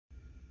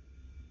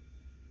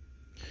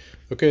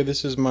Okay,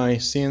 this is my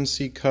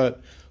CNC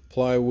cut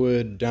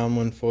plywood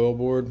downwind foil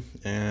board,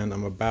 and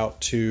I'm about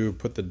to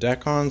put the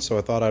deck on, so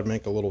I thought I'd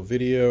make a little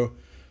video.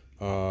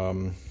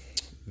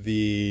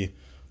 The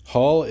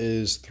hull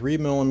is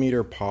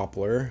 3mm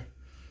poplar.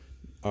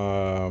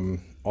 All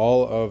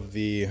of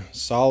the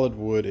solid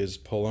wood is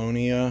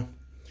Polonia,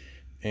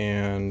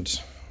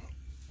 and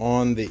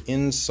on the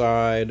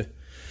inside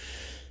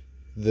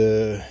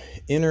the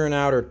inner and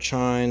outer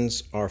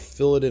chines are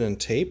filleted and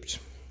taped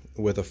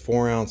with a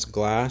 4-ounce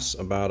glass,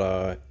 about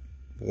a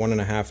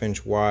 1.5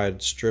 inch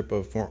wide strip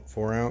of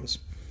 4 ounce.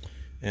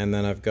 And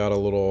then I've got a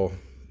little,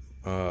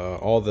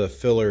 all the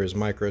filler is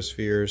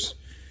microspheres.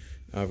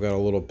 I've got a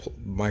little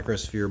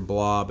microsphere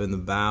blob in the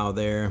bow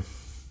there.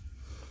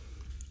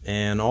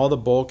 And all the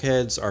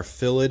bulkheads are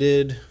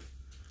filleted,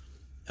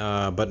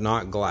 but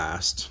not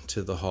glassed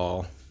to the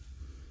hull.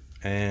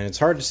 And it's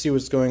hard to see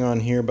what's going on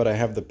here, but I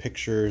have the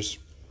pictures.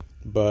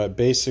 But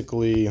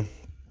basically,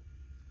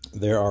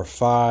 there are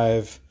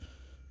 5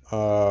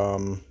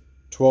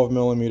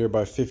 12mm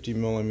by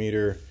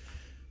 50mm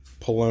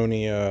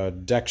Polonia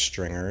deck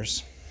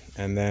stringers,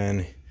 and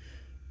then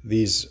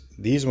these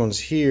ones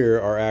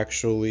here are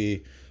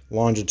actually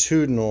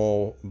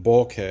longitudinal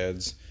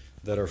bulkheads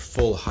that are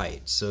full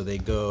height. So they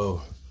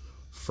go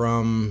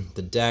from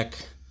the deck.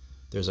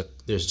 There's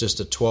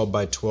just a 12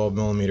 by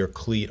 12mm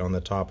cleat on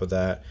the top of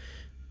that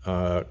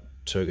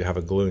to have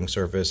a gluing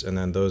surface, and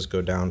then those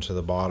go down to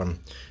the bottom,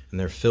 and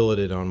they're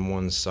filleted on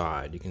one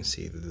side. You can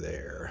see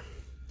there.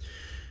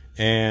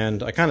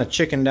 And I kind of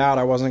chickened out.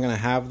 I wasn't going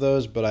to have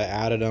those, but I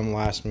added them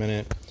last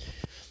minute.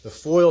 The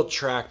foil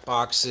track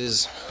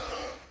boxes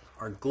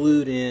are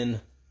glued in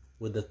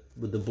with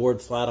the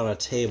board flat on a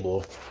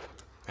table,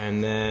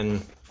 and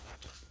then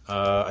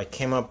I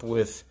came up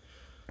with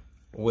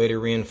a way to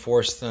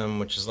reinforce them,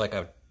 which is like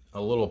a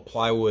little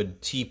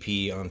plywood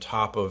teepee on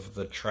top of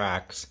the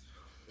tracks.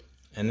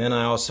 And then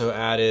I also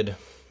added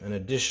an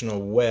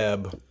additional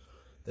web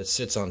that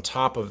sits on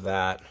top of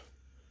that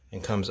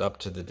and comes up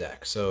to the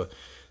deck. So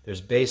there's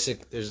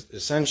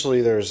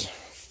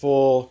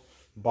full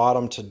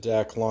bottom to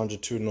deck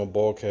longitudinal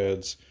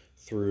bulkheads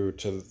through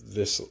to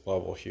this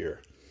level here.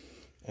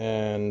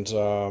 And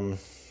I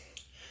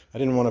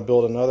didn't want to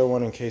build another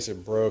one in case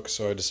it broke,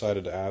 so I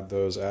decided to add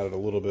those, added a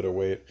little bit of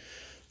weight.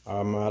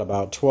 I'm at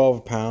about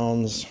 12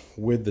 pounds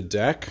with the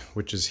deck,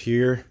 which is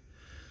here.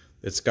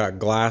 It's got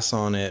glass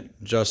on it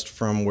just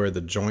from where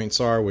the joints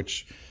are,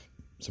 which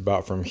is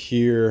about from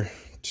here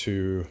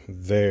to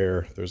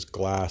there. There's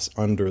glass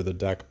under the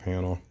deck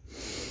panel.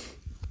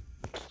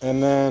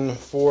 And then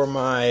for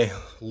my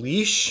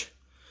leash,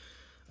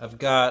 I've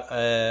got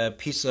a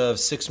piece of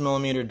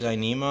 6mm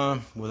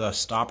Dyneema with a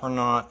stopper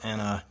knot and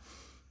a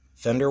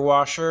fender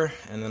washer,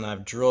 and then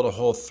I've drilled a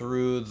hole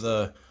through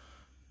the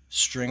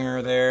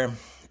stringer there,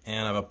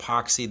 and I've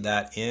epoxied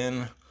that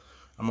in.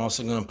 I'm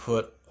also going to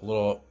put a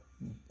little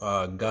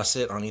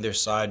gusset on either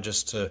side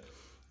just to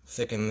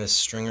thicken this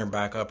stringer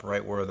back up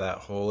right where that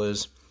hole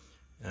is,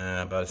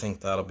 but I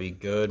think that'll be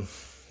good.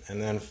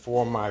 And then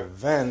for my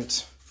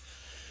vent,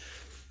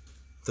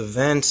 the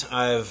vent,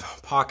 I've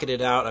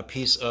pocketed out a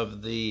piece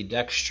of the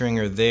deck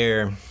stringer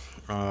there,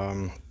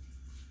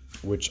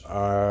 which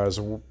is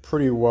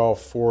pretty well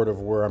forward of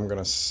where I'm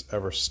going to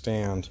ever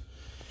stand.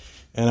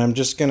 And I'm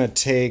just going to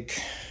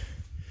take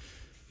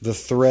the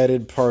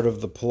threaded part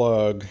of the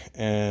plug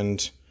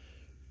and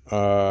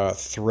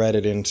thread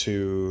it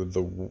into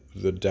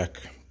the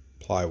deck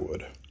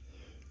plywood,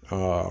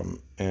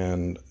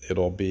 and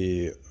it'll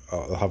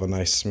have a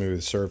nice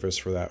smooth surface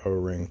for that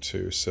O-ring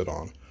to sit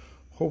on.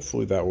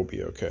 Hopefully that will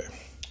be okay.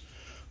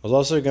 I was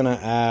also going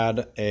to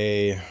add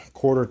a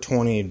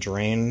 1/4-20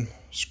 drain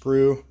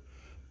screw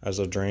as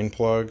a drain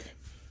plug,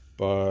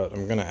 but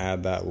I'm going to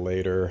add that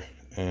later,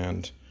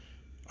 and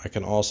I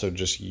can also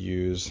just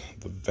use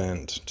the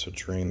vent to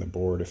drain the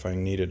board if I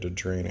needed to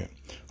drain it.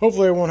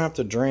 Hopefully I won't have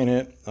to drain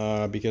it,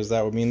 because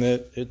that would mean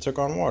that it took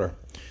on water.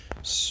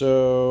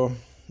 So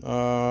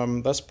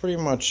that's pretty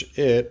much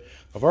it.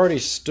 I've already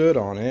stood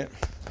on it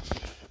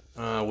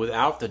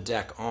without the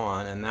deck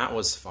on, and that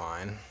was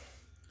fine.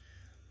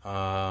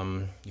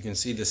 You can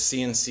see the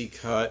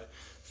CNC cut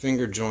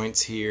finger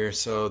joints here.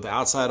 So the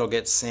outside will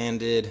get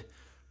sanded,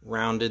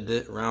 round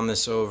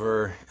this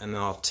over, and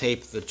then I'll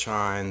tape the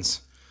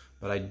chines.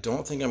 But I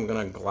don't think I'm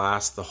going to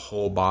glass the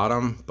whole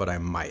bottom, but I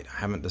might.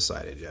 I haven't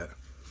decided yet.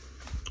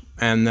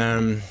 And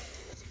then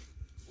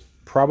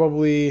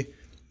probably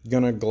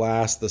going to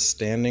glass the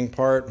standing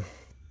part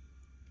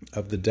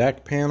of the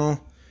deck panel.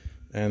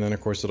 And then,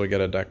 of course, it'll get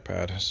a deck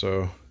pad.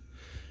 So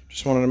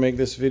just wanted to make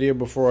this video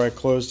before I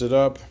closed it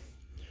up.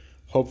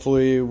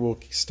 Hopefully we'll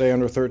stay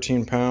under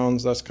 13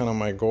 pounds. That's kind of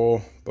my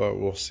goal, but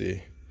we'll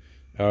see.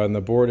 And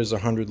the board is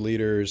 100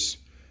 liters.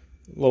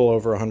 A little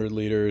over 100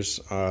 liters,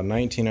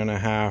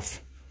 19.5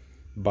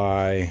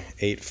 by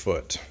 8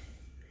 foot.